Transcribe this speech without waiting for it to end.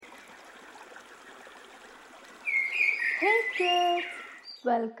Hey kids,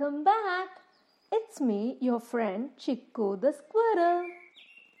 welcome back. It's me, your friend Chico the squirrel.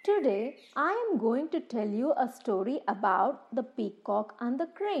 Today I am going to tell you a story about the peacock and the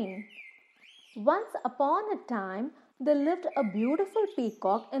crane. Once upon a time, there lived a beautiful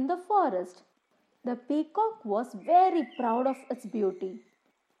peacock in the forest. The peacock was very proud of its beauty.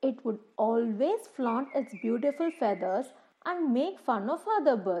 It would always flaunt its beautiful feathers and make fun of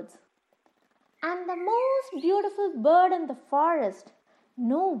other birds. "I'm the most beautiful bird in the forest.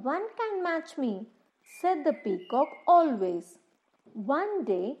 No one can match me," said the peacock always. One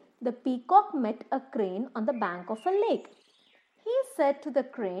day, the peacock met a crane on the bank of a lake. He said to the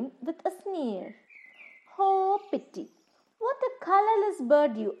crane with a sneer, "Oh, pity! What a colorless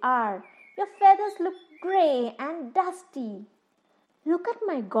bird you are! Your feathers look grey and dusty. Look at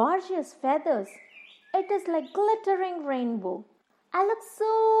my gorgeous feathers. It is like glittering rainbow. I look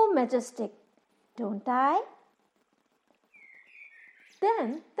so majestic, don't I?"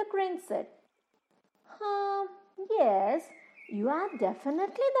 Then the crane said, Yes, you are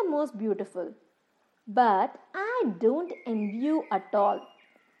definitely the most beautiful. But I don't envy you at all,"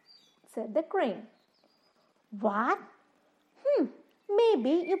 said the crane. "What?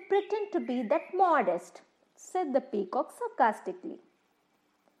 Maybe you pretend to be that modest," said the peacock sarcastically.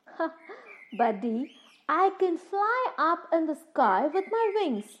 "Buddy, I can fly up in the sky with my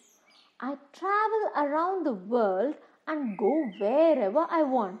wings. I travel around the world and go wherever I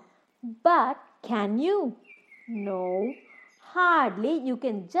want. But can you? No, hardly. You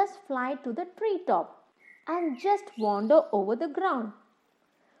can just fly to the treetop and just wander over the ground.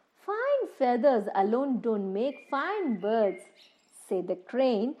 Fine feathers alone don't make fine birds," said the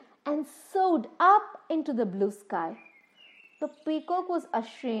crane and soared up into the blue sky. The peacock was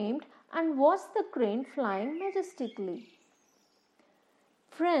ashamed and watched the crane flying majestically.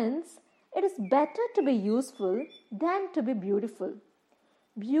 Friends, it is better to be useful than to be beautiful.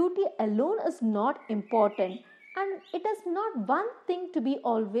 Beauty alone is not important, and it is not one thing to be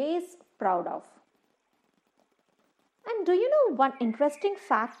always proud of. And do you know one interesting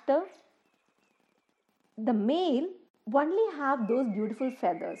factor? The male only have those beautiful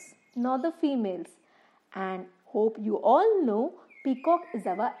feathers, not the females. And hope you all know peacock is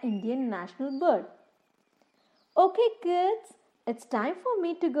our Indian national bird. Okay kids, it's time for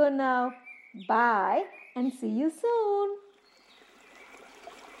me to go now. Bye and see you soon.